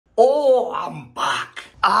Oh, I'm back.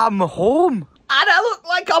 I'm home. And I look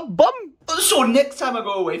like a bum. So next time I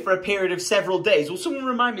go away for a period of several days, will someone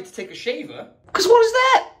remind me to take a shaver? Because what is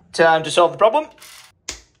that? Time to solve the problem.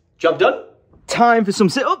 Job done. Time for some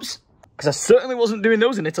sit-ups. Because I certainly wasn't doing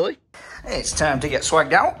those in Italy. It's time to get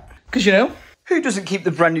swagged out. Because, you know, who doesn't keep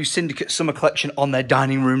the brand new Syndicate summer collection on their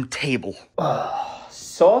dining room table? Oh,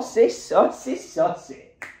 saucy, saucy, saucy.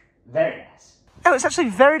 Very nice. Oh, it's actually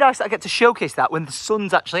very nice that I get to showcase that when the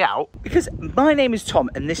sun's actually out. Because my name is Tom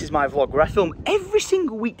and this is my vlog where I film every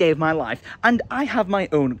single weekday of my life, and I have my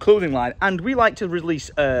own clothing line, and we like to release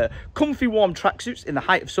comfy warm tracksuits in the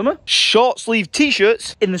height of summer, short sleeve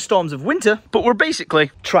t-shirts in the storms of winter, but we're basically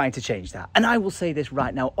trying to change that. And I will say this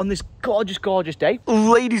right now on this gorgeous, gorgeous day.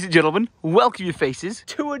 Ladies and gentlemen, welcome your faces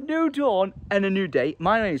to a new dawn and a new day.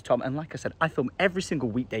 My name is Tom, and like I said, I film every single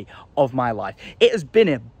weekday of my life. It has been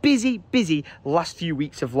a busy last few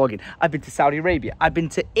weeks of vlogging. I've been to Saudi Arabia, I've been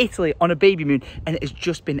to Italy on a baby moon, and it has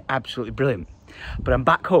just been absolutely brilliant. But I'm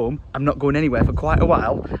back home, I'm not going anywhere for quite a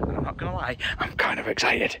while, and I'm not gonna lie, I'm kind of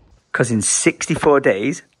excited. Because in 64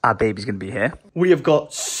 days, our baby's gonna be here. We have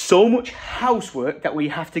got so much housework that we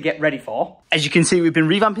have to get ready for. As you can see, we've been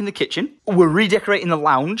revamping the kitchen, we're redecorating the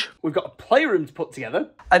lounge, we've got a playroom to put together,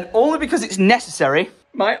 and only because it's necessary,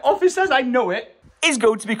 my office says I know it, is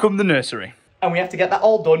going to become the nursery. And we have to get that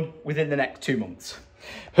all done within the next 2 months.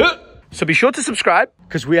 So be sure to subscribe,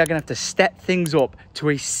 because we are going to have to step things up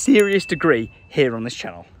to a serious degree here on this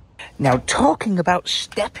channel. Now, talking about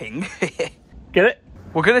stepping, get it?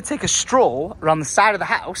 We're going to take a stroll around the side of the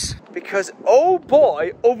house, because, oh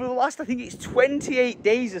boy, over the last, I think it's 28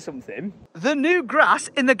 days or something, the new grass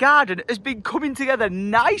in the garden has been coming together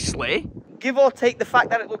nicely, give or take the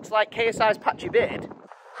fact that it looks like KSI's patchy beard.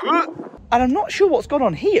 And I'm not sure what's gone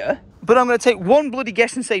on here, but I'm going to take one bloody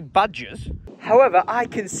guess and say badgers. However, I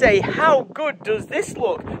can say, how good does this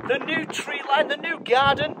look? The new tree line, the new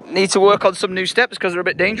garden. Need to work on some new steps because they're a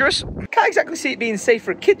bit dangerous. Can't exactly see it being safe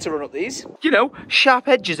for a kid to run up these. You know, sharp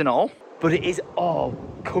edges and all. But it is all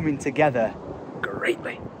coming together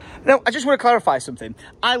greatly. Now, I just want to clarify something.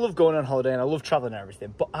 I love going on holiday and I love traveling and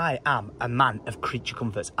everything, but I am a man of creature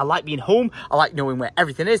comforts. I like being home. I like knowing where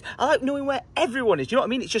everything is. I like knowing where everyone is. Do you know what I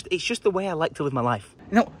mean? It's just the way I like to live my life.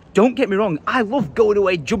 Now, don't get me wrong. I love going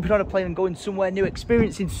away, jumping on a plane and going somewhere new,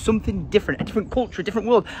 experiencing something different, a different culture, a different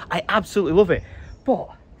world. I absolutely love it. But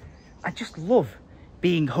I just love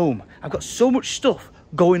being home. I've got so much stuff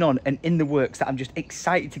going on and in the works that I'm just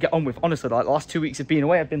excited to get on with. Honestly, like the last 2 weeks of being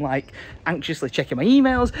away, I've been like anxiously checking my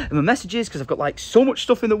emails and my messages because I've got like so much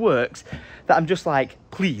stuff in the works that I'm just like,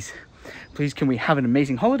 please, can we have an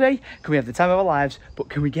amazing holiday? Can we have the time of our lives? But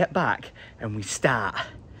can we get back and we start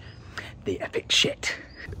the epic shit?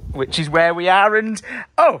 Which is where we are, and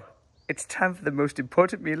oh, it's time for the most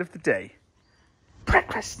important meal of the day.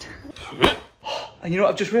 Breakfast. And you know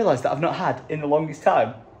what I've just realised that I've not had in the longest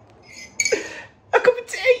time? A cup of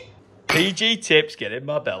tea. PG tips get in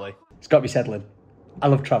my belly. It's got to be settling. I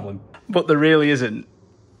love travelling. But there really isn't.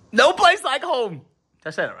 No place like home. Did I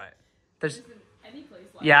say that right? There's any place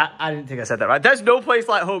like home. I didn't think I said that right. There's no place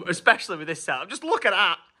like home, especially with this setup. Just look at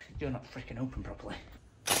that. You're not freaking open properly.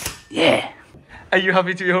 Yeah. Are you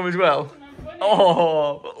happy to be home as well?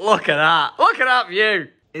 Oh, look at that. Look at that view.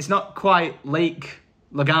 It's not quite Lake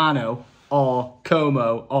Lugano or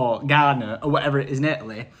Como or Garda or whatever it is in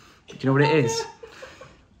Italy. Do you know what it is?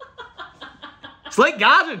 It's Lake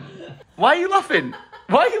Garden. Why are you laughing?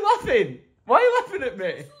 Why are you laughing? Why are you laughing at me?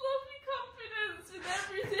 It's lovely confidence with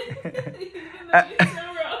everything. Even though you're so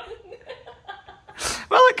wrong.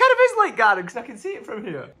 Well, it kind of is Lake Garden because I can see it from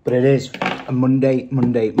here. But it is a Monday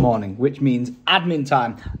morning, which means admin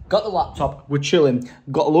time. Got the laptop, we're chilling,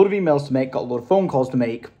 got a load of emails to make, got a load of phone calls to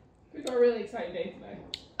make. We've got a really exciting day today.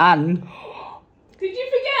 And... Did you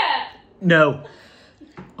forget? No.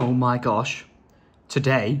 Oh my gosh.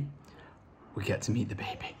 Today, we get to meet the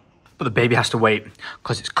baby. But the baby has to wait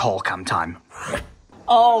because it's call cam time.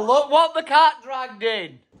 Oh, look what the cat dragged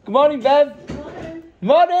in. Good morning, Bev. Good morning.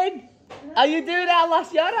 Morning. How you doing,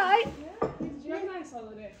 Alice? You alright? Yeah, did you have a nice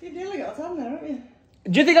holiday? You've nearly got a tan there, haven't you?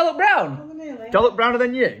 Do you think I look brown? Oh, nearly. Do I look browner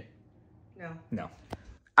than you? No. No.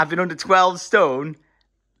 I've been under 12 stone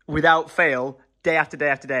without fail, day after day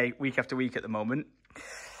after day, week after week at the moment.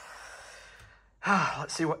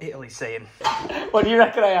 Let's see what Italy's saying. What do you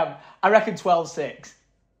reckon I am? I reckon 12.6.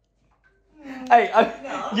 Hey,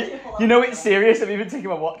 you know it's serious. I'm even taking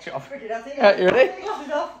my watch off. You ready?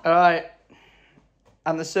 All right.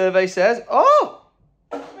 And the survey says, oh!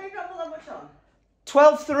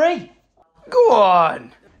 12.3. Go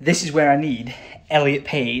on. This is where I need Elliot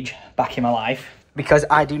Page back in my life. because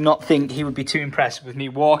I do not think he would be too impressed with me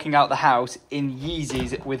walking out the house in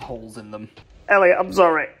Yeezys with holes in them. Elliot, I'm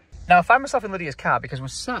sorry. Now, I find myself in Lydia's car because we're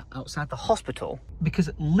sat outside the hospital because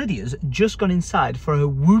Lydia's just gone inside for a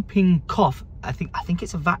whooping cough. I think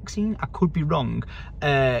it's a vaccine. I could be wrong.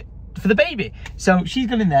 For the baby. So she's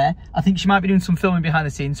gone in there. I think she might be doing some filming behind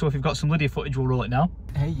the scenes. So if you've got some Lydia footage, we'll roll it now.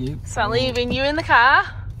 Hey, you. So I'm leaving you in the car.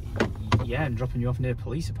 Yeah, and dropping you off near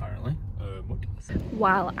police, apparently. What?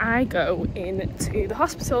 While I go into the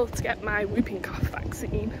hospital to get my whooping cough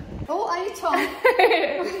vaccine. Oh, are you Tom?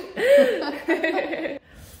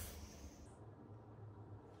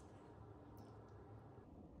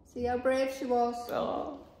 See how brave she was.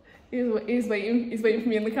 Oh, he's waiting for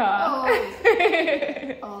me in the car.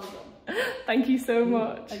 Oh, Thank you so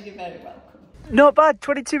much. you're very welcome. Not bad,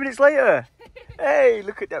 22 minutes later. Hey,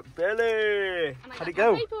 look at that belly. How'd it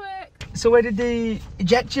go? So where did they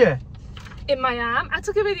eject you? In my arm. I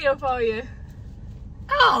took a video for you.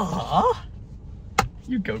 Oh,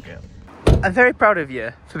 you go, girl. I'm very proud of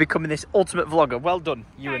you for becoming this ultimate vlogger. Well done,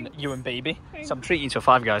 you and baby. Thanks. So I'm treating you to a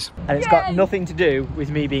Five Guys. And it's got nothing to do with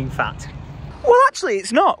me being fat. Well, actually,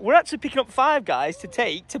 it's not. We're actually picking up Five Guys to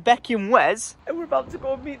take to Becky and Wes. And we're about to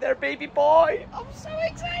go and meet their baby boy. I'm so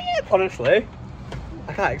excited. Honestly,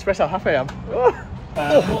 I can't express how happy I am.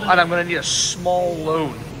 And I'm going to need a small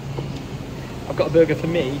loan. I've got a burger for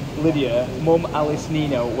me, Lydia, Mum, Alice,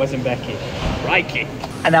 Nino, Wes and Becky. Crikey.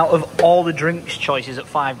 And out of all the drinks choices at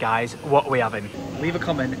Five Guys, what are we having? Leave a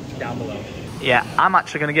comment down below. Yeah, I'm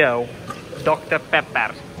actually going to go Dr.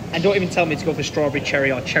 Pepper. And don't even tell me to go for strawberry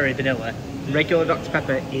cherry or cherry vanilla. Regular Dr.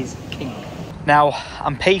 Pepper is king. Now,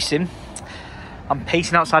 I'm pacing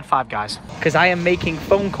outside Five Guys because I am making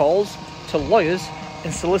phone calls to lawyers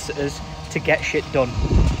and solicitors to get shit done.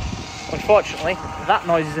 Unfortunately, that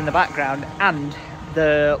noise is in the background and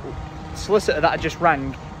the solicitor that I just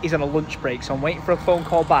rang is on a lunch break, so I'm waiting for a phone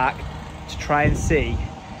call back to try and see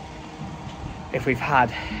if we've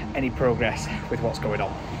had any progress with what's going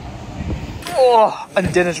on. Oh,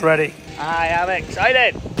 and dinner's ready. I am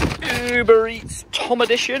excited. Uber Eats Tom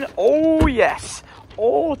edition. Oh yes.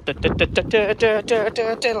 Oh, Uber Eats. Hello,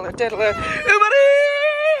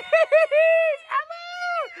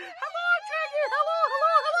 Jackie.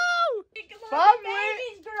 Hello. Family.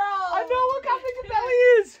 I know what happened to Belly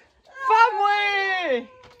is. Family.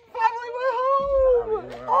 Family, we're home.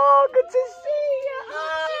 Oh, good to see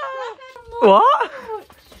you. What?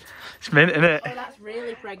 It's mint, isn't it? Oh, that's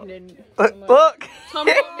really pregnant. Look. Tom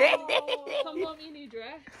bought me a new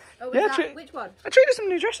dress. Oh, Yeah, which one? I traded some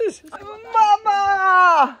new dresses.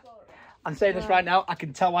 Mama! I'm saying this right now. I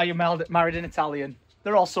can tell why you married an Italian.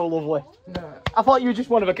 They're all so lovely. No. I thought you were just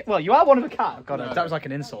one of a... Well, you are one of a kind. God, no. That was like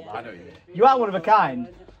an insult. I know you mean. You are one of a kind.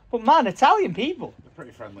 But man, Italian people. They're pretty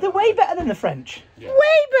friendly. They're way better than the French. Yeah.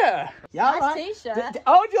 Way better. Yeah, Nice t-shirt.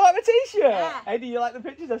 Oh, do you like my t-shirt? Yeah. Hey, do you like the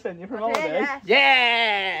pictures I sent you from I did, holiday? yeah.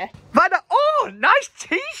 Yeah. Oh, nice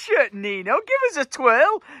t-shirt, Nino. Give us a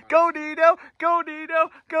twirl. Go, Nino. Go, Nino.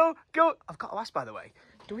 Go, go. I've got to ask, by the way,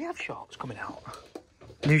 do we have shorts coming out?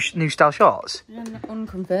 New style shorts?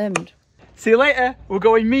 Unconfirmed. See you later. We're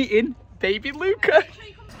going meeting baby Luca.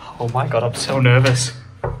 Oh my God, I'm so nervous.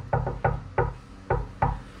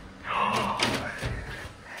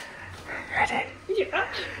 Ready? Yeah.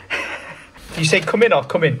 You say come in or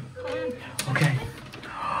come in? Okay.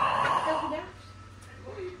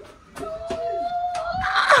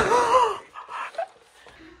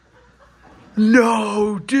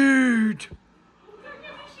 No, dude.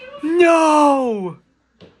 No.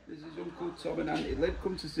 This is Uncle Tom and Auntie Lib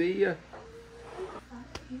come to see you.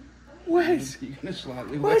 Where's You're gonna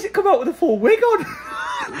slightly Where's it come out with a full wig on?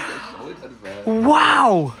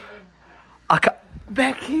 Wow.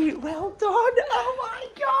 Becky, well done. Oh my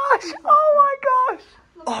gosh. Oh my gosh.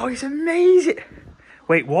 Oh, it's amazing.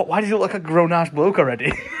 Wait, what? Why does he look like a grown-ass bloke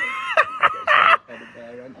already?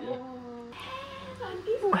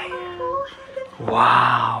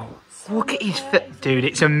 Wow. Look at his fit. Dude,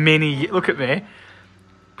 it's a mini. Look at me.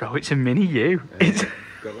 Bro, it's a mini you. It's...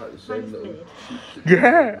 Got like the same little...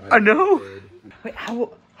 Yeah, I know. Wait,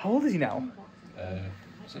 how old is he now?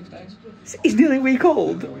 6 days. He's nearly a week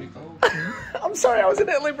old. A week old. I'm sorry, I was in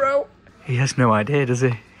Italy, bro. He has no idea, does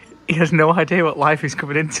he? He has no idea what life he's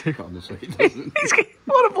coming into. Honestly, he doesn't.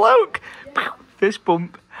 What a bloke. Fist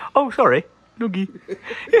bump. Oh, sorry. Noogie.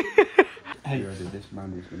 Hey, this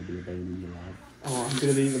man is going to be a baby in your life. Oh, I'm going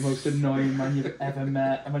to be the most annoying man you've ever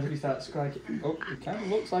met. Imagine if he starts striking. Oh, it kind of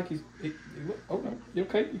looks like he's... oh, no. You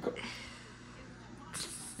okay? You got...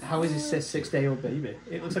 How is his 6-day-old baby?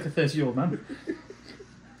 It looks like a 30-year-old man.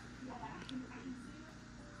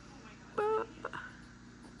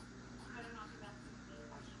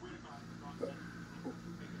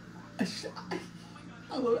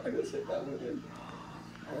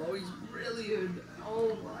 he's brilliant.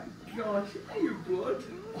 Oh my gosh, are you blood?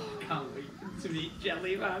 Oh, I can't wait to meet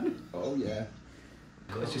Jelly Man. Oh yeah.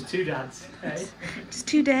 It's just two dads, hey? Just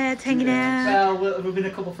two dads hanging out. Well, we've been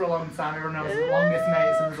a couple for a long time. Everyone knows the longest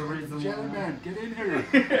mates and there's a reason. Jelly Man, get in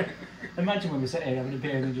here. Imagine when we sit here having a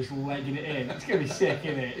beer and then just legging it in. It's going to be sick,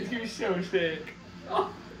 isn't it? It's going to be so sick.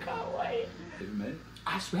 Oh, can't wait.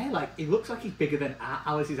 I swear, like, he looks like he's bigger than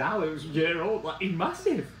Alice's owl. It was a year old. Like, he's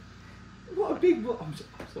massive. What a big... I'm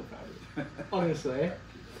so proud of him. Honestly,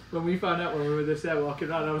 when we found out when we were this there walking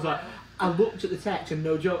around, I was like... I looked at the text and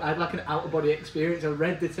no joke, I had like an out-of-body experience. I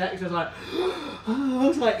read the text, I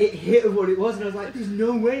was like, it hit of what it was, and I was like, there's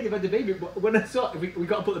no way they've had the baby. But when I saw it, we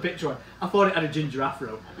got to put the picture on, I thought it had a ginger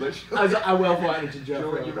afro. I was like, I well thought it had a ginger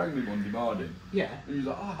afro. When you rang me Monday morning, yeah, and you was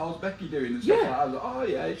like, oh, how's Becky doing? And stuff like that. I was like, oh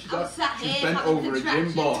yeah, she's bent over a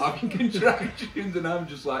gym ball having contractions, and I'm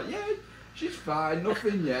just like, yeah, she's fine,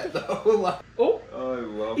 nothing yet though. Like,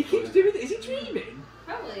 oh, he keeps doing it. Is he dreaming?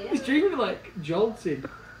 Probably, yeah. He's dreaming like jolting.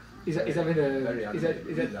 He's having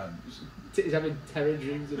he's having terror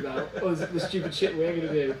dreams about the stupid shit we're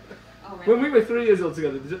gonna do. Oh, right. When we were 3 years old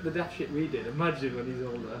together, the daft shit we did. Imagine when he's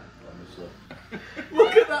older. Honestly.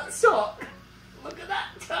 Look at that sock. Look at that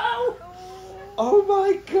toe. Oh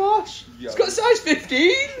my gosh. It's got size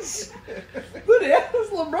 15s. Bloody hell, that's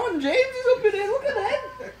LeBron James is up in here. Look at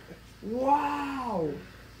that. Wow.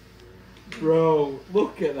 Bro,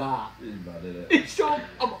 look at that. It's bad, isn't it? It's so,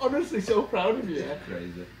 I'm honestly so proud of you. It's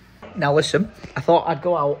crazy. Now listen, I thought I'd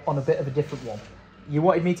go out on a bit of a different one. You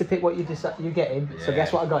wanted me to pick what you're getting, so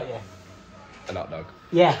guess what I got you? An hot dog.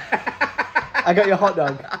 Yeah. I got you a hot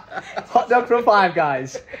dog. Hot dog from Five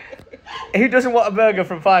Guys. Who doesn't want a burger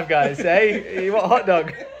from Five Guys, eh? You want a hot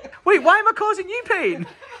dog? Wait, why am I causing you pain?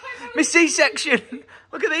 My C-section.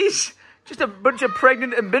 Look at these. Just a bunch of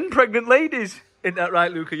pregnant and been pregnant ladies. Isn't that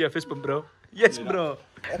right, Luca? Yeah, fist bump, bro. Yes, bro.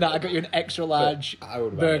 No, I got you an extra large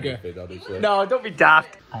burger. Anything, honestly. No, don't be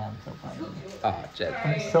daft. I am so proud of you. Oh, Jed.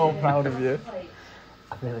 I'm so proud of you.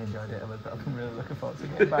 I really enjoyed it a little bit. I'm really looking forward to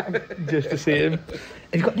getting back just to see him. Have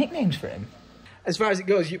you got nicknames for him? As far as it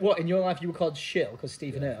goes, what, in your life you were called Shill, because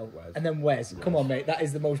Stephen Earl, and then Wes. Come on, mate, that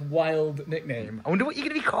is the most wild nickname. I wonder what you're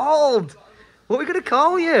going to be called. What are we going to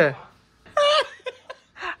call you?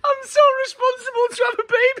 I'm so responsible to have a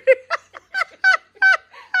baby.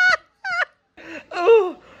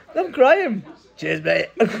 Oh, I'm crying. Cheers, mate.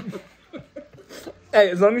 Hey,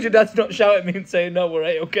 as long as your dad's not shouting at me and saying no, we're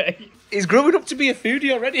okay. He's growing up to be a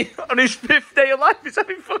foodie already. On his 5th day of life, he's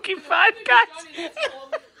having fucking Five Guys.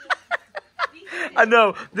 I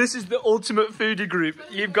know, this is the ultimate foodie group.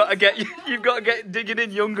 You've got to get digging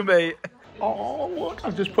in younger, mate. Oh, look,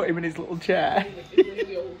 I've just put him in his little chair.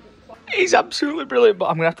 He's absolutely brilliant, but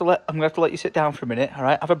I'm gonna have to let you sit down for a minute, all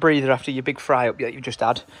right? Have a breather after your big fry up that you just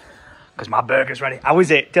had, because my burger's ready. How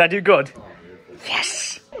is it? Did I do good?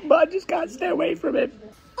 Yes. But I just can't stay away from him.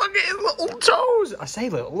 Look at his little toes. I say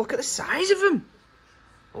little. Look at the size of him.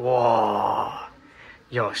 Whoa,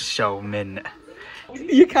 you're so mint.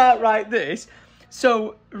 You can't write this.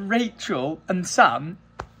 So Rachel and Sam,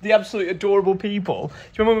 the absolutely adorable people. Do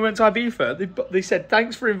you remember when we went to Ibiza? They said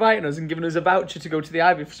thanks for inviting us and giving us a voucher to go to the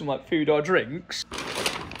Ivy for some like food or drinks.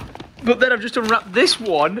 But then I've just unwrapped this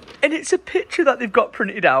one, and it's a picture that they've got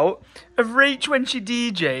printed out of Rach when she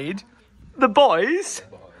DJ'd, the boys,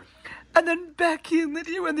 and then Becky and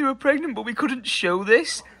Lydia when they were pregnant. But we couldn't show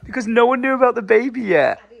this because no one knew about the baby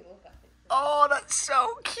yet. Oh, that's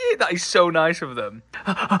so cute. That is so nice of them.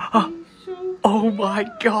 Oh my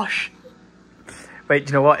gosh. Wait,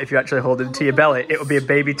 do you know what? If you actually hold him to your belly, it would be a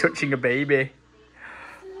baby touching a baby.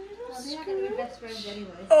 Well, they are going to be best friends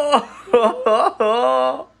anyway.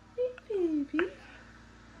 Oh, Baby.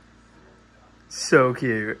 so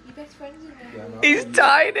cute. Your best friends in there. He's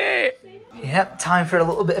tiny. Yep, time for a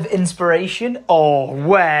little bit of inspiration. Oh,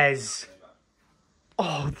 Wes.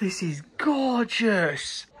 Oh, this is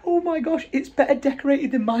gorgeous. Oh my gosh, it's better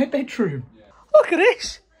decorated than my bedroom. Look at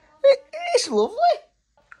this. It's lovely.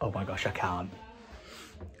 Oh my gosh, I can't.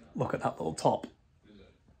 Look at that little top.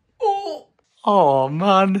 Oh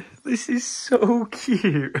man, this is so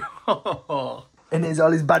cute. And there's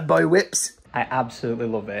all his bad boy whips. I absolutely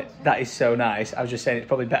love it. That is so nice. I was just saying it's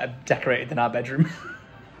probably better decorated than our bedroom.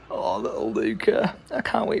 Oh, little Luca. I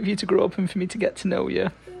can't wait for you to grow up and for me to get to know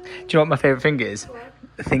you. Do you know what my favourite thing is?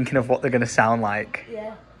 Thinking of what they're going to sound like.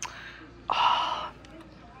 Yeah. Oh,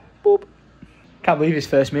 boop. Can't believe his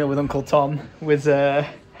first meal with Uncle Tom was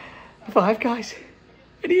Five Guys.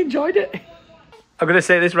 And he enjoyed it. I'm going to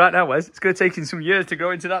say this right now, Wes. It's going to take him some years to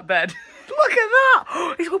grow into that bed. Look at that.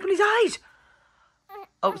 Oh, he's opened his eyes.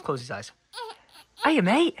 Oh, he's closed his eyes. Hiya,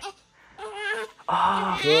 mate.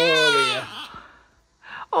 Oh, Gloria.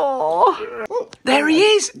 Oh, there he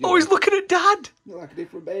is. Oh, he's looking at Dad. You look like a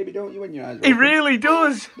different baby, don't you, when your eyes are He open? really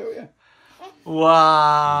does. Don't you?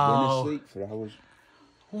 Wow. Been asleep for hours.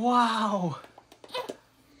 Wow.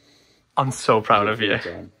 I'm so proud of you.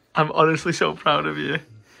 I'm honestly so proud of you.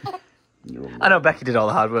 I know Becky did all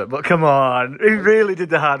the hard work, but come on. He really did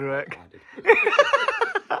the hard work.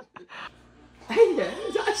 Hey,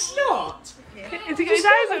 is that a snort? Is he got his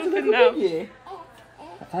eyes open now?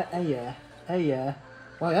 Hey, yeah.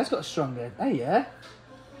 Well, he has got a strong head. Hey, yeah.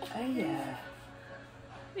 Hey, yeah.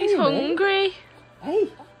 He's hungry.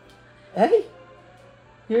 Hey.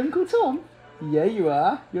 You Uncle Tom? Yeah, you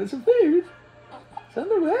are. You want some food? It's on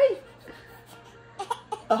the way.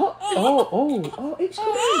 Oh, it's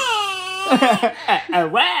coming.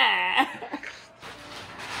 Where?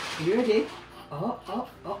 You ready? Oh.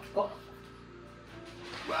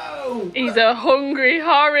 Whoa! He's a hungry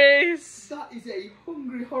Horace. That is a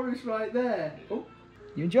hungry Horace right there. Oh,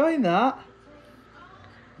 you enjoying that?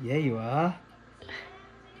 Yeah, you are.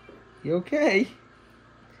 You okay?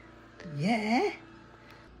 Yeah.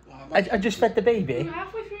 I just fed the baby. You're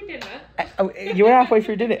halfway through dinner. You were halfway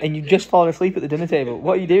through dinner and you've just fallen asleep at the dinner table.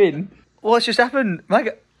 What are you doing? What's just happened? My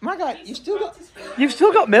God, you've still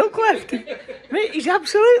got milk left. Mate, he's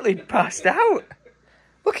absolutely passed out.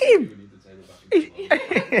 Look at him.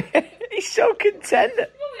 He's so content.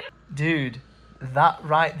 Dude, that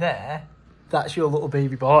right there, that's your little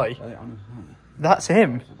baby boy. That's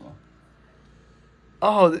him.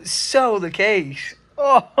 Oh, that's so the case.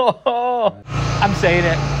 Oh, I'm saying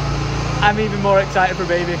it. I'm even more excited for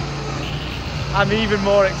baby. I'm even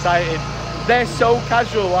more excited. They're so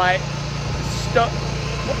casual, like, stuck.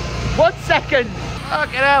 1 second.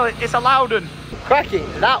 Fucking hell, it's a loud one. Cracky,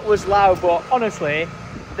 that was loud, but honestly,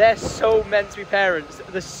 they're so meant to be parents.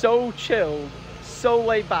 They're so chilled, so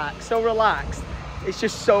laid back, so relaxed. It's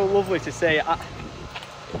just so lovely to see. I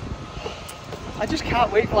just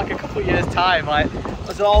can't wait for like a couple of years' time. Like,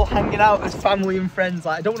 us all hanging out as family and friends.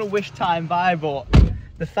 Like, I don't want to wish time by, but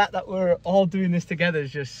the fact that we're all doing this together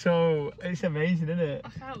is just so, it's amazing, isn't it? I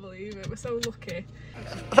can't believe it. We're so lucky.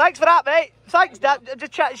 Thanks for that, mate. Thanks, Dad. I'm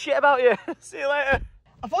just chatting shit about you. See you later.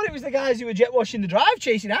 I thought it was the guys who were jet washing the drive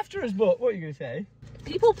chasing after us, but what are you going to say?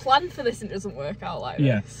 People plan for this and it doesn't work out like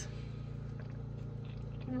this.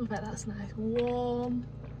 Oh, I bet that's nice. Warm.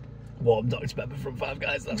 Warm Dr. Pepper from Five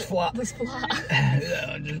Guys, that's flat. This flat.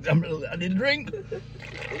 Yeah, I need a drink.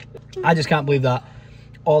 I just can't believe that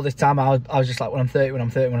all this time I was just like, when I'm 30,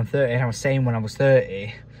 and I was saying when I was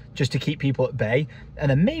 30, just to keep people at bay, and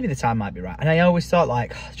then maybe the time might be right. And I always thought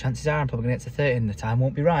like, oh, chances are I'm probably gonna get to 30 and the time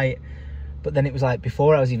won't be right. But then it was like,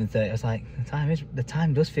 before I was even 30, I was like, the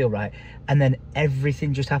time does feel right. And then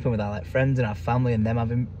everything just happened with our like friends and our family and them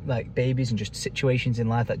having like babies and just situations in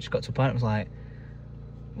life that just got to a point. It was like,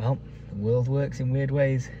 well, the world works in weird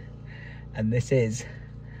ways. And this is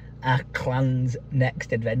our clan's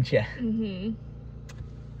next adventure. Mm-hmm.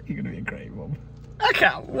 You're gonna be a great mum. I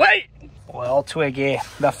can't wait. Well, Twiggy,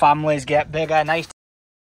 the families get bigger. Nice.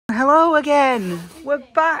 Hello again. We're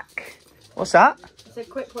back. What's that? It's a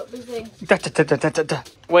quick but busy.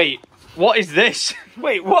 Wait, what is this?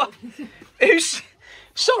 Wait, what?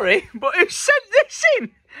 Sorry, but who sent this in?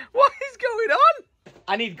 What is going on?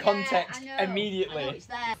 I need context immediately. I know it's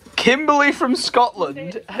there. Kimberly from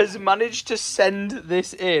Scotland has managed to send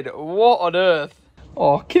this in. What on earth?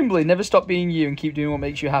 Oh, Kimberly, never stop being you and keep doing what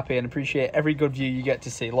makes you happy and appreciate every good view you get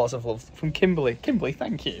to see. Lots of love from Kimberly. Kimberly,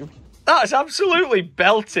 thank you. That's absolutely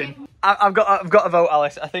belting. I've got a vote,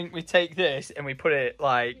 Alice. I think we take this and we put it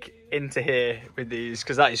like into here with these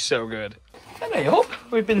because that is so good. Hey up,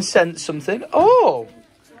 we've been sent something. Oh,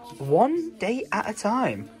 1 day at a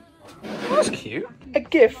time. That's cute. A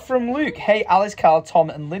gift from Luke. Hey, Alice, Carl, Tom,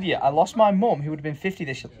 and Lydia. I lost my mum, who would have been 50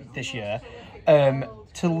 this year,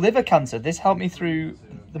 to liver cancer. This helped me through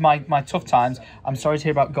my tough times. I'm sorry to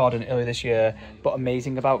hear about Gordon earlier this year, but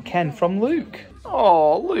amazing about Ken, from Luke.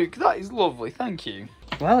 Oh, Luke, that is lovely. Thank you.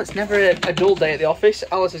 Well, it's never a dull day at the office.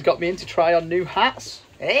 Alice has got me in to try on new hats.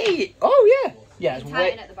 Hey! Oh, yeah. Yeah, it's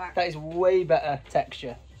way, that is way better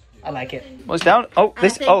texture. I like it. What's down? Oh,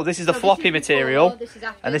 this is the floppy material,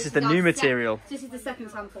 and this is the new material. This is the second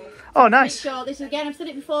sample. Oh, nice. Make sure this again. I've said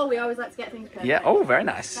it before. We always like to get things perfect. Yeah. Oh, very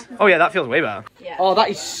nice. Oh, yeah, that feels way better. Yeah. Oh,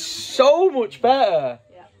 that is so much better.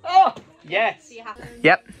 Yeah. Oh, yes. So you have to.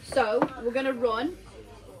 Yep. So we're gonna run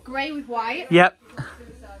grey with white. Yep.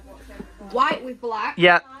 White with black.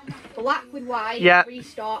 Yep. Black with white. Yep.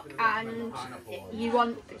 Restock, and you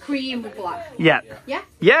want cream with black. Yep. Yeah.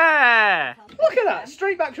 Yeah. Look at that.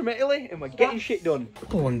 Straight back from Italy, and we're getting shit done.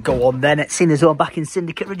 Oh, and go on then. Seeing as we're back in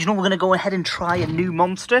Syndicate Original, we're going to go ahead and try a new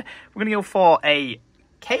monster. We're going to go for a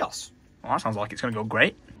Chaos. Well, that sounds like it's going to go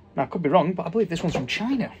great. Now, I could be wrong, but I believe this one's from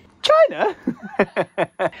China. China?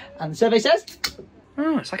 And the survey says...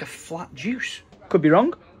 Oh, it's like a flat juice. Could be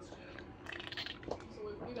wrong.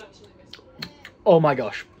 Oh my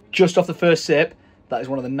gosh. Just off the first sip, that is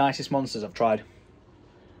one of the nicest monsters I've tried.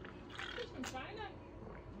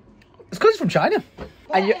 It's because it's from China.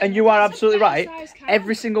 And you are absolutely right.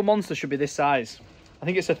 Every single monster should be this size. I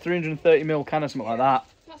think it's a 330ml can or something like that.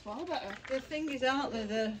 That's far better. The thing is out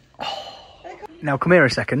there. Now, come here a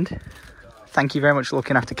second. Thank you very much for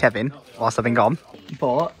looking after Kevin whilst I've been gone.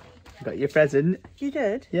 But you got your present. You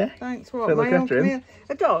did? Yeah. Thanks. What? For looking after him.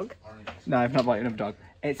 A dog? No, I've not bought you another dog.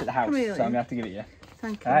 It's at the house, so I'm going to have to give it you.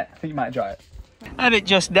 Thank you. Alright, I think you might enjoy it. And it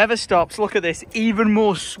just never stops. Look at this. Even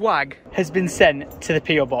more swag has been sent to the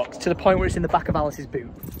PO box to the point where it's in the back of Alice's boot.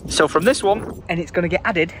 So from this one, and it's going to get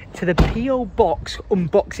added to the PO box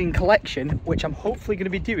unboxing collection, which I'm hopefully going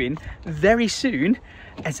to be doing very soon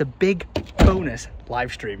as a big bonus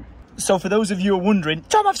live stream. So for those of you who are wondering,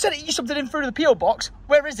 Tom, I've sent you something in through the PO box.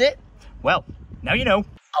 Where is it? Well, now you know.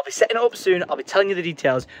 I'll be setting it up soon. I'll be telling you the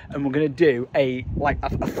details, and we're going to do a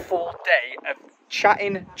full day of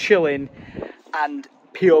chatting, chilling, and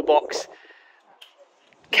PO box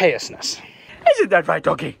chaosness. Isn't that right,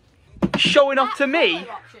 doggy? Showing off to me.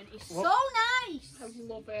 So nice. I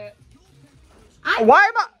love it. Why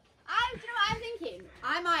am I? Do you know what I'm thinking?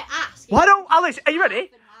 I might ask. Why don't, Alice, are you ready?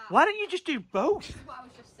 Why don't you just do both? That's what I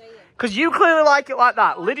was just saying. Because you clearly like it like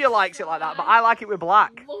that. Lydia likes it like that, but I like it with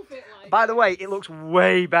black. Love it like By the way, it looks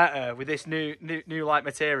way better with this new light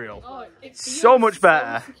material. Oh, it feels So much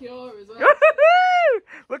better. So secure as well.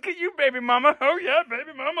 Look at you, baby mama. Oh yeah,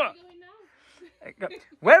 baby mama.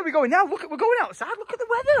 Where are we going now? Look, we're going outside. Look at the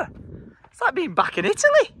weather. It's like being back in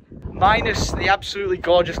Italy. Minus the absolutely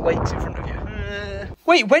gorgeous lakes in front of you.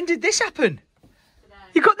 Wait, when did this happen? Today.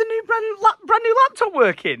 You got the new brand new laptop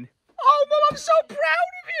working? Oh, Mum, I'm so proud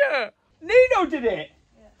of you. Nino did it.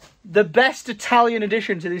 Yeah. The best Italian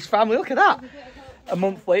addition to this family. Look at that. A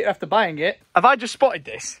month later after buying it. Have I just spotted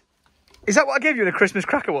this? Is that what I gave you in a Christmas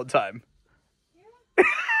cracker one time? Yeah.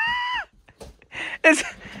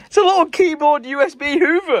 It's a little keyboard USB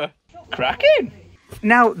Hoover. Cracking.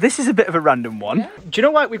 Now, this is a bit of a random one. Yeah. Do you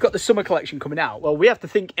know why we've got the summer collection coming out? Well, we have to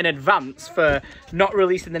think in advance for not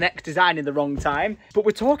releasing the next design in the wrong time. But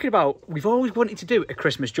we're talking about, we've always wanted to do a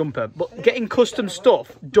Christmas jumper, but getting custom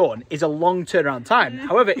stuff done is a long turnaround time.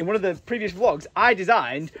 However, in one of the previous vlogs, I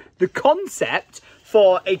designed the concept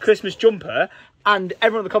for a Christmas jumper, and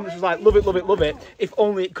everyone in the comments was like, love it, love it, love it. If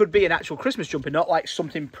only it could be an actual Christmas jumper, not like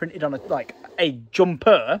something printed on a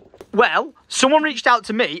jumper. Well, someone reached out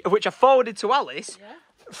to me, of which I forwarded to Alice,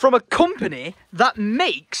 from a company that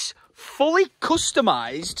makes fully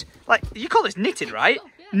customised, like, you call this knitted, right?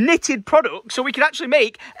 Knitted products, so we can actually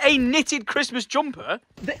make a knitted Christmas jumper.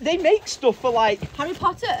 They make stuff for like Harry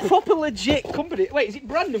Potter. Proper legit company. Wait, is it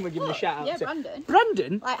Brandon we're giving a shout out to? Yeah, Brandon.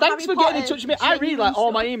 Brandon, like thanks Harry for getting in Potter touch with me. I read like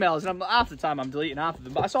all my emails, and half the time I'm deleting half of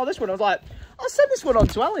them. But I saw this one, I was like, I'll send this one on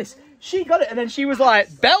to Alice. She got it, and then she was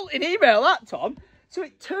like, belting email that, Tom. So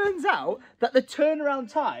it turns out that the turnaround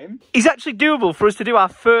time is actually doable for us to do our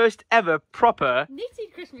first ever proper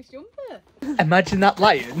knitted Christmas jumper. Imagine that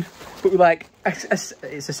lion, but with like, it's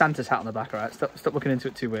a Santa's hat on the back, alright? Stop looking into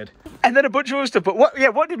it too weird. And then a bunch of other stuff, but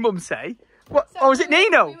what did Mum say? What? So was it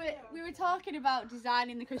Nino? We were talking about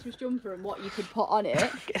designing the Christmas jumper and what you could put on it,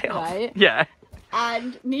 right? Yeah.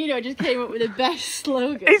 And Nino just came up with the best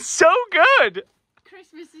slogan. It's so good!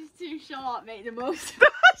 Christmas is too short, make the most.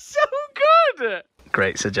 That's so good!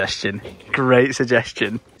 Great suggestion. Great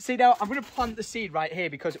suggestion. See, now I'm going to plant the seed right here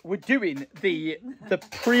because we're doing the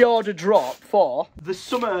pre-order drop for the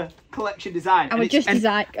summer collection design. And we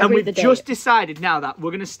just decided now that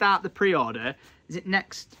we're going to start the pre-order. Is it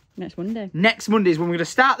next Monday? Next Monday is when we're going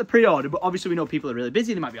to start the pre-order, but obviously we know people are really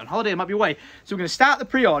busy, they might be on holiday, they might be away. So we're going to start the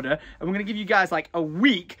pre-order, and we're going to give you guys like a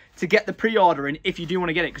week to get the pre-order in if you do want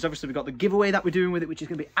to get it, because obviously we've got the giveaway that we're doing with it, which is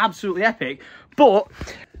going to be absolutely epic. But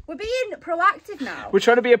we're being proactive now. We're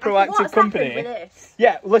trying to be a proactive company. With this?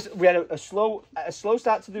 Yeah, listen, we had a slow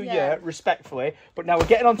start to the year, respectfully, but now we're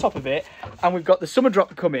getting on top of it, and we've got the summer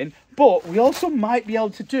drop coming. But we also might be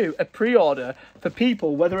able to do a pre-order for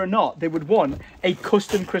people, whether or not they would want a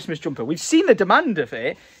custom Christmas jumper. We've seen the demand of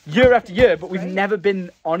it year after year, but we've never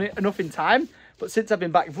been on it enough in time. But since I've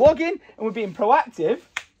been back vlogging and we're being proactive,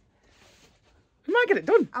 we might get it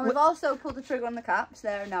done. And we've also pulled the trigger on the caps.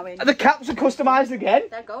 They're now in. The caps are customised again.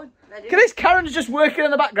 They're going. Look at this, Karen's just working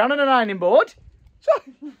in the background on an ironing board. So,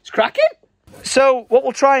 it's cracking. So what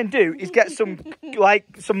we'll try and do is get some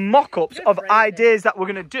mock-ups of ideas that we're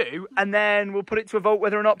gonna do, and then we'll put it to a vote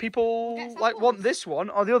whether or not people want this one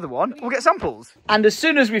or the other one. We'll get samples. And as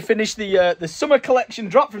soon as we finish the summer collection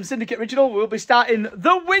drop from Syndicate Original, we'll be starting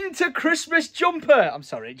the winter Christmas jumper. I'm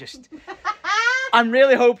sorry, just I'm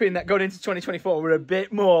really hoping that going into 2024 we're a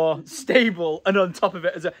bit more stable and on top of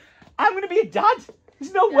it. I'm gonna be a dad.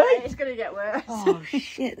 There's no way. It's gonna get worse. Oh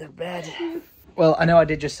shit, the bed. Well, I know I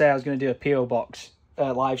did just say I was going to do a PO Box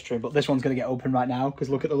live stream, but this one's going to get open right now because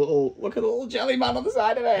look at the little jelly man on the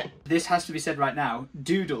side of it. This has to be said right now.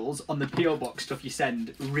 Doodles on the PO Box stuff you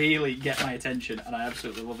send really get my attention, and I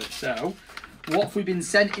absolutely love it. So, what have we been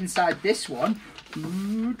sent inside this one?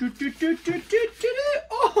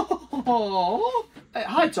 Oh!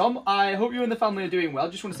 Hi Tom, I hope you and the family are doing well.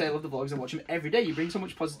 Just want to say I love the vlogs and watch them every day. You bring so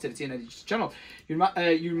much positivity and energy to the channel. You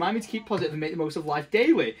remind me to keep positive and make the most of life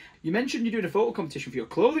daily. You mentioned you're doing a photo competition for your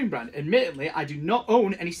clothing brand. Admittedly, I do not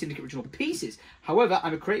own any Syndicate Original pieces. However,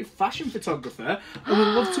 I'm a creative fashion photographer and would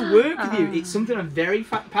love to work with you. It's something I'm very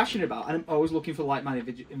passionate about, and I'm always looking for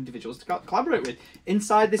like-minded individuals to collaborate with.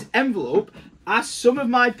 Inside this envelope are some of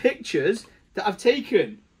my pictures that I've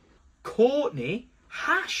taken. Courtney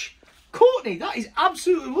Hash. Courtney, that is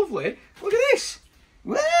absolutely lovely. Look at this.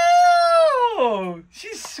 Whoa!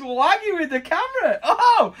 She's swaggy with the camera.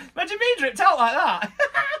 Oh, imagine me dripped out like that.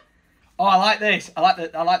 Oh, I like this. I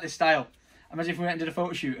like this style. Imagine if we went and did a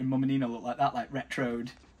photo shoot and Mum and Nina looked like that, like retroed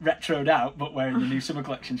out, but wearing the new summer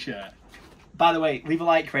collection shirt. By the way, leave a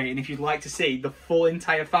like rating if you'd like to see the full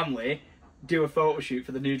entire family do a photo shoot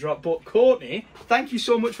for the new drop. But Courtney, thank you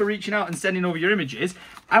so much for reaching out and sending over your images.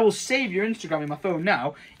 I will save your Instagram in my phone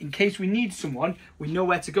now in case we need someone. We know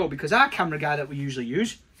where to go because our camera guy that we usually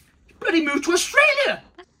use bloody moved to Australia.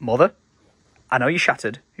 Mother, I know you're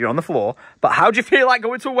shattered, you're on the floor, but how do you feel like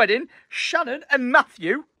going to a wedding? Shannon and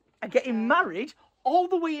Matthew are getting married all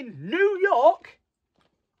the way in New York,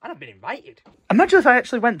 and I've been invited. Imagine if I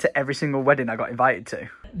actually went to every single wedding I got invited to.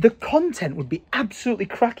 The content would be absolutely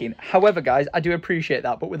cracking. However, guys, I do appreciate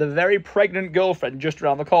that, but with a very pregnant girlfriend just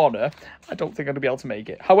around the corner, I don't think I'm going to be able to make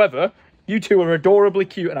it. However, you two are adorably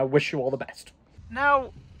cute, and I wish you all the best.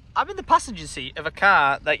 Now, I'm in the passenger seat of a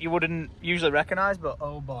car that you wouldn't usually recognise, but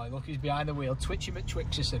oh boy, look who's behind the wheel, Twitchy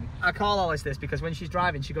McTwixerson. I call Alice this because when she's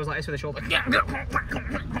driving, she goes like this with her shoulder.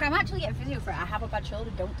 I'm actually getting physio for it. I have a bad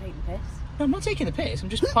shoulder, don't take the piss. No, I'm not taking the piss, I'm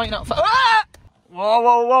just pointing out. Ah! Whoa,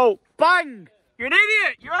 whoa, whoa, bang! You're an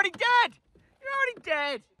idiot! You're already dead! You're already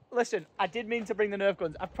dead! Listen, I did mean to bring the Nerf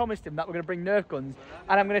guns. I promised him that we're going to bring Nerf guns,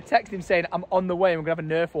 and I'm going to text him saying I'm on the way and we're going to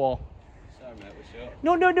have a Nerf war. Sorry, mate, we're short.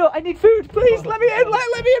 No, I need food, please, let me in,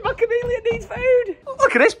 let me in, my chameleon needs food.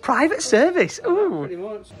 Look at this, private service,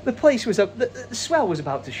 ooh. The place was up, the swell was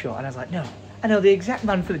about to shut, and I was like, no, I know the exact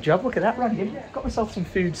man for the job, look at that, ran in, got myself some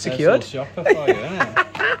food secured. Shopper for you, isn't it?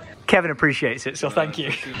 Kevin appreciates it, so thank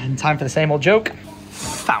you. And time for the same old joke.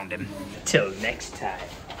 Found him. Till next time.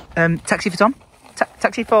 Taxi for Tom?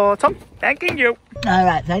 Taxi for Tom? Thanking you. All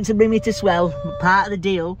right, thanks for bringing me to Swell. Part of the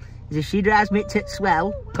deal is if she drives me to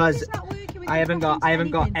Swell, because I haven't got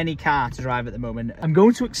any car to drive at the moment. I'm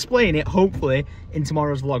going to explain it hopefully in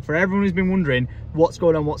tomorrow's vlog. For everyone who's been wondering what's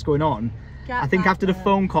going on, I think after the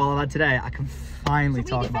phone call I've had today, I can finally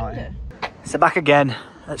talk about it. So back again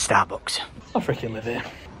at Starbucks. I freaking live here.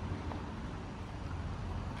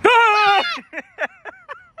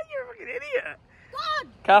 You're a fucking idiot. God.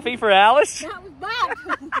 Coffee for Alice? That was bad.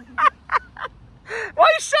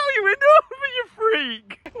 Why you shut your window open, you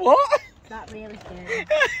freak? What? That really scared.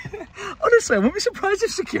 Honestly, I wouldn't be surprised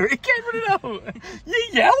if security came running out. You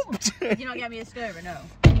yelped. Did you not get me a stir, no?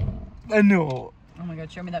 No. Oh my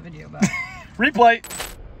god, show me that video back. Replay.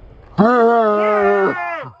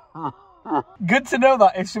 Good to know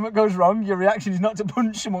that if something goes wrong, your reaction is not to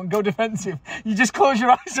punch someone, go defensive. You just close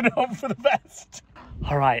your eyes and hope for the best.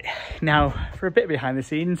 All right, now for a bit behind the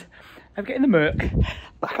scenes, I'm getting the Merc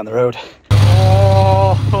back on the road.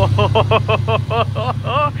 Oh,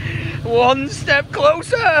 one step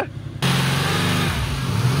closer.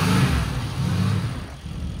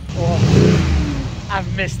 Oh,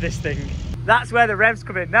 I've missed this thing. That's where the revs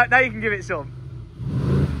come in. Now you can give it some.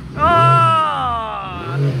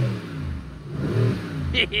 Oh!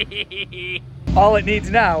 All it needs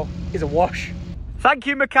now is a wash. Thank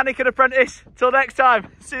you, mechanic and apprentice. Till next time.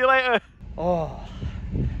 See you later. Oh,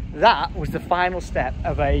 that was the final step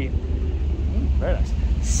of a very nice,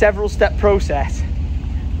 several step process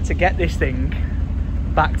to get this thing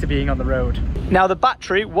back to being on the road. Now, the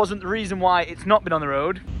battery wasn't the reason why it's not been on the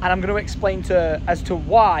road, and I'm going to explain as to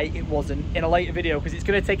why it wasn't in a later video, because it's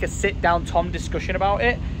going to take a sit down Tom discussion about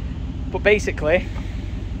it. But basically,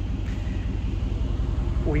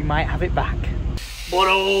 we might have it back. But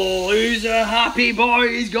oh, who's a happy boy?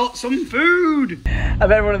 He's got some food. And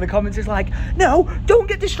everyone in the comments is like, no, don't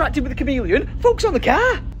get distracted with the chameleon. Focus on the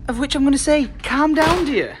car. Of which I'm going to say, calm down,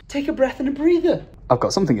 dear. Take a breath and a breather. I've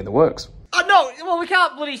got something in the works. Oh, no, well, we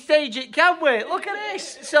can't bloody stage it, can we? Look at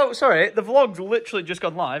this. So, sorry, the vlog's literally just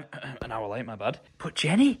gone live. An hour late, my bad. But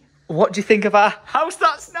Jenny, what do you think of our house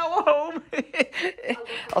that's now a home?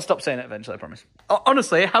 I'll stop saying it eventually, I promise.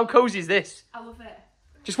 Honestly, how cozy is this? I love it.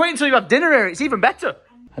 Just wait until you have dinner here, it's even better.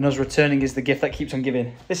 And us returning is the gift that keeps on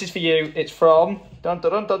giving. This is for you, it's from, dun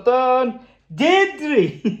dun dun dun dun,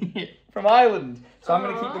 Deirdre from Ireland. So I'm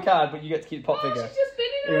going to keep the card, but you get to keep the pop figure. She's just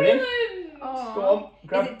been in Ireland. Oh. Go on,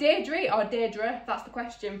 grab. Is it Deirdre or Deirdre? That's the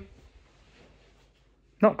question.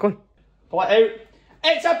 Not good. Pull it out.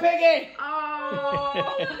 It's a piggy!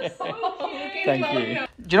 Oh, that's so cute. Thank you.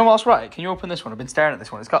 Do you know what's right? Can you open this one? I've been staring at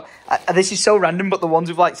this one. It's got, this is so random, but the ones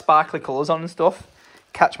with like sparkly colours on and stuff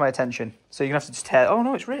catch my attention. So you're going to have to just tear, oh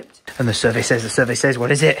no, it's ripped. And the survey says,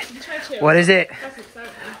 what is it? What is it?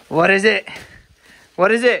 What is it?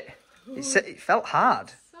 What is it? It felt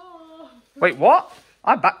hard. Wait, what?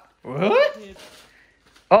 I'm back. What?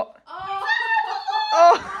 Oh.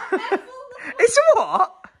 Oh. It's a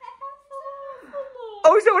what?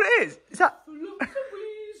 Oh, is that what it is? Is that?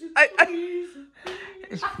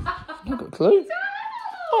 I've got a clue.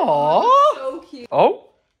 Aww. So cute. Oh.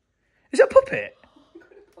 Is that a puppet?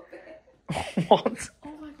 What?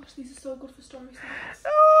 Oh my gosh, these are so good for story sets.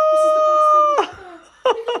 Oh. This is the best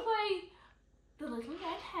thing ever. We can play the little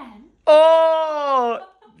red hen. Oh,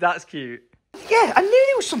 that's cute. Yeah, I knew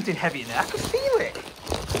there was something heavy in there. I could feel it.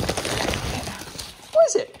 What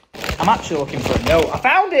is it? I'm actually looking for a note. I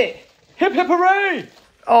found it. Hip hip hooray!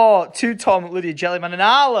 Oh, to Tom, Lydia, Jellyman and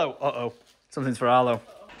Arlo. Uh-oh, something's for Arlo.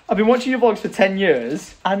 I've been watching your vlogs for 10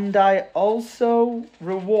 years and I also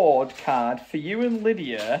reward card for you and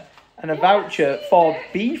Lydia and a voucher for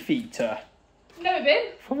Beefeater. Never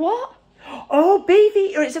been. For what? Oh,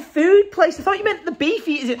 Beefeater, it's a food place. I thought you meant the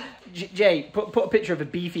Beefeater. Jay, put a picture of a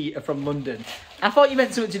Beefeater from London. I thought you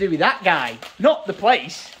meant something to do with that guy, not the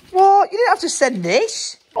place. What? You didn't have to send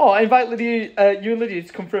this. Oh, I invite Lydia, you and Lydia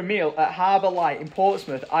to come for a meal at Harbour Light in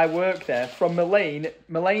Portsmouth. I work there. From Melaine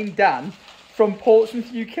Dan from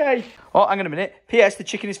Portsmouth, UK. Oh, hang on a minute. P.S. The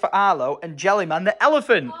chicken is for Arlo and Jellyman the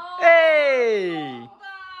elephant. Oh, hey!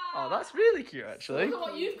 Oh, that's really cute, actually. Look at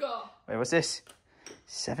what you've got. Wait, what's this?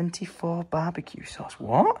 74 barbecue sauce.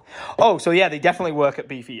 What? Oh, so yeah, they definitely work at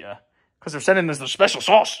Beefeater because they're sending us the special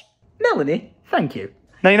sauce. Melanie, thank you.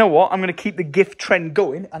 Now, you know what? I'm going to keep the gift trend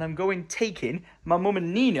going and I'm going taking my mum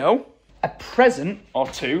and Nino a present or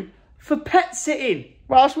two for pet sitting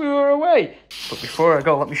whilst we were away. But before I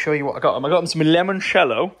go, let me show you what I got them. I got them some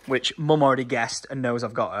limoncello, which mum already guessed and knows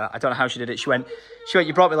I've got her. I don't know how she did it. She went,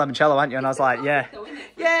 you brought me limoncello, haven't you? And I was like, yeah.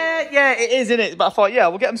 Yeah, it is, innit? But I thought, yeah,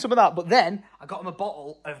 we'll get them some of that. But then I got them a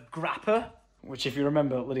bottle of grappa, which if you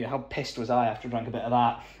remember, Lydia, how pissed was I after I drank a bit of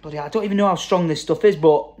that? Bloody hell, I don't even know how strong this stuff is,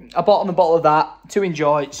 but I bought them a bottle of that to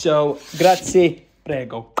enjoy. So, grazie,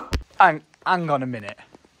 prego. Hang on a minute.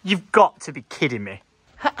 You've got to be kidding me.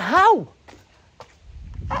 How?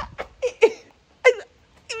 It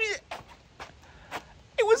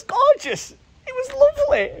was gorgeous. It was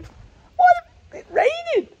lovely. What? It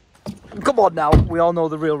raining. Come on now. We all know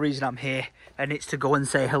the real reason I'm here, and it's to go and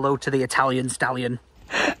say hello to the Italian stallion.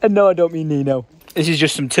 And no, I don't mean Nino. This is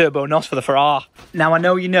just some turbo nos for the Ferrari. Now, I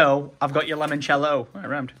know you know I've got your limoncello. I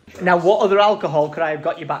rhymed. Now, what other alcohol could I have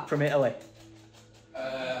got you back from Italy?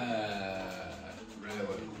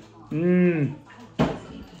 Really?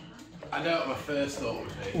 I know what my first thought would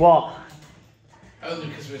be. What? Only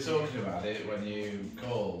because we were talking about it when you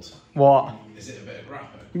called. What? Is it a bit of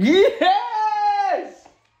grappa? Yes!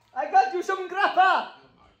 I got you some grappa! Oh my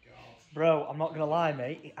god. Bro, I'm not going to lie,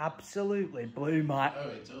 mate. It absolutely blew my... Oh,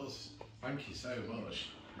 it does. Thank you so much.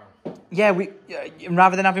 Yeah, we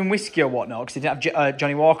rather than having whiskey or whatnot, because he didn't have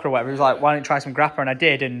Johnny Walker or whatever, he was like, why don't you try some grappa? And I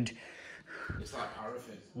did, and... It's like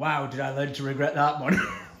paraffin. Wow, did I learn to regret that one?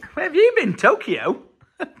 Where have you been? Tokyo?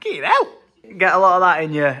 Get out. Get a lot of that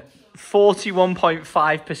in you.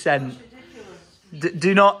 41.5%.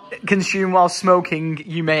 Do not consume while smoking,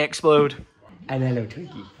 you may explode. And hello,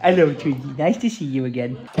 Twiggy. Hello, Twiggy. Nice to see you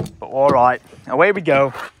again. But all right, away we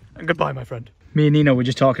go. And goodbye, my friend. Me and Nino were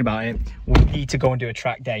just talking about it. We need to go and do a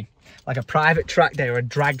track day. Like a private track day or a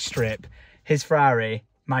drag strip. His Ferrari,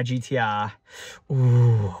 my GTR.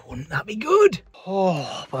 Ooh, wouldn't that be good?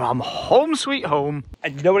 Oh, but I'm home sweet home.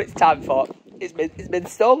 And you know what it's time for? It's been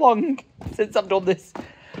so long since I've done this.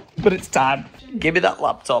 But it's time. Give me that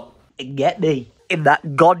laptop and get me in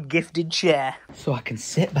that God-gifted chair so I can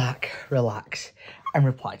sit back, relax, and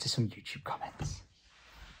reply to some YouTube comments.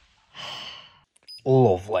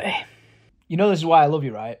 Lovely. You know this is why I love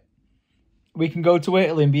you, right? We can go to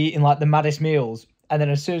Italy and be eating like the maddest meals, and then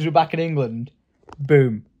as soon as we're back in England,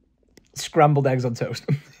 boom, scrambled eggs on toast.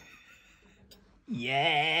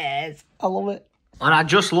 Yes, I love it. And I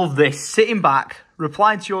just love this, sitting back,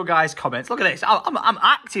 replying to your guys' comments. Look at this, I'm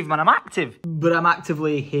active, man, I'm active. But I'm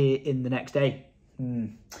actively here in the next day.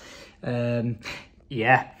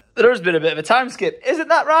 Yeah. There's been a bit of a time skip, isn't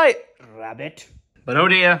that right, rabbit? But oh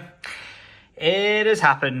dear, it has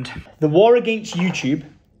happened. The war against YouTube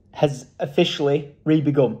has officially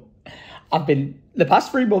re-begun. The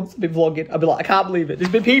past 3 months, I've been vlogging. I've been like, I can't believe it.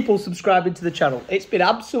 There's been people subscribing to the channel. It's been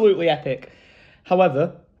absolutely epic.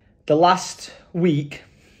 However, the last week,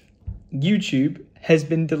 YouTube has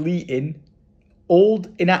been deleting old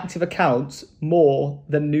inactive accounts more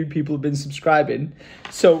than new people have been subscribing.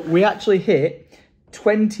 So we actually hit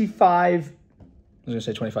 25... I was going to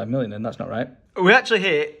say 25 million, and that's not right. We actually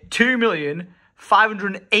hit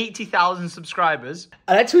 2,580,000 subscribers.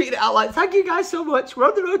 And I tweeted it out like, thank you guys so much. We're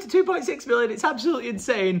on the road to 2.6 million. It's absolutely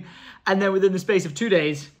insane. And then within the space of 2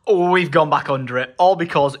 days, we've gone back under it. All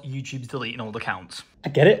because YouTube's deleting old accounts. I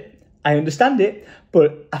get it. I understand it.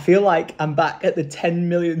 But I feel like I'm back at the 10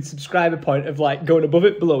 million subscriber point of like going above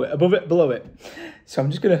it, below it, above it, below it. So I'm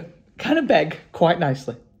just going to kind of beg quite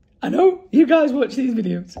nicely. I know you guys watch these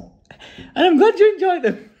videos. And I'm glad you enjoy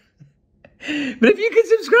them. But if you can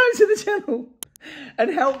subscribe to the channel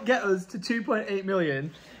and help get us to 2.8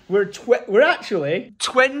 million, we're actually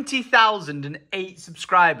 20,008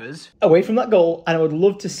 subscribers away from that goal. And I would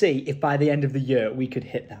love to see if by the end of the year we could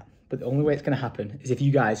hit that. But the only way it's going to happen is if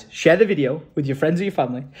you guys share the video with your friends or your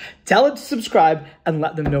family, tell them to subscribe and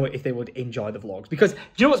let them know if they would enjoy the vlogs. Because do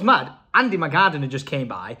you know what's mad? Andy, my gardener, just came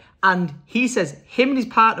by and he says him and his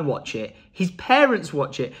partner watch it, his parents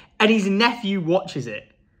watch it, and his nephew watches it.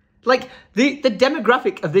 Like, the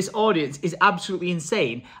demographic of this audience is absolutely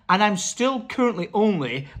insane. And I'm still currently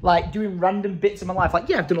only, like, doing random bits of my life. Like,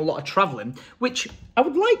 yeah, I've done a lot of traveling, which I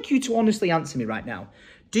would like you to honestly answer me right now.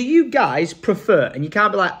 Do you guys prefer, and you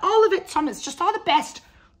can't be like, all of it, Tom, it's just all the best.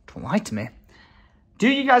 Don't lie to me. Do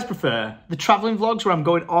you guys prefer the traveling vlogs where I'm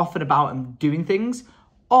going off and about and doing things?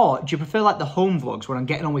 Or do you prefer, like, the home vlogs where I'm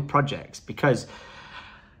getting on with projects? Because,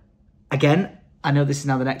 again, I know this is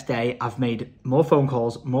now the next day. I've made more phone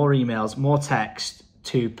calls, more emails, more texts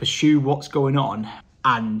to pursue what's going on.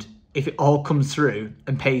 And if it all comes through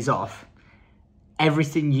and pays off,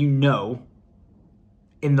 everything you know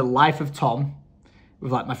in the life of Tom,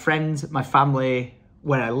 with like my friends, my family,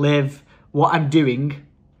 where I live, what I'm doing,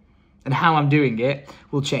 and how I'm doing it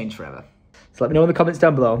will change forever. So let me know in the comments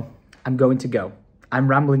down below. I'm going to go. I'm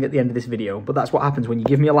rambling at the end of this video, but that's what happens when you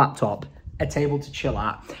give me a laptop, a table to chill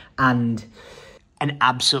at, and an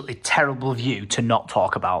absolutely terrible view to not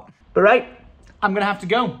talk about. But right, I'm gonna have to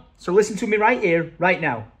go. So listen to me right here, right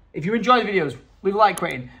now. If you enjoy the videos, leave a like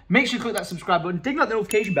rating. Make sure you click that subscribe button, ding that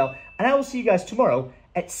notification bell, and I will see you guys tomorrow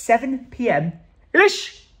at 7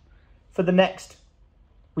 p.m-ish for the next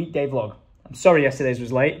weekday vlog. I'm sorry yesterday's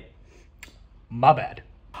was late. My bad.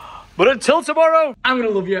 But until tomorrow, I'm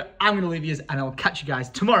gonna love you, I'm gonna leave you, and I'll catch you guys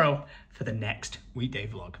tomorrow for the next weekday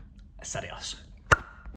vlog. Adios.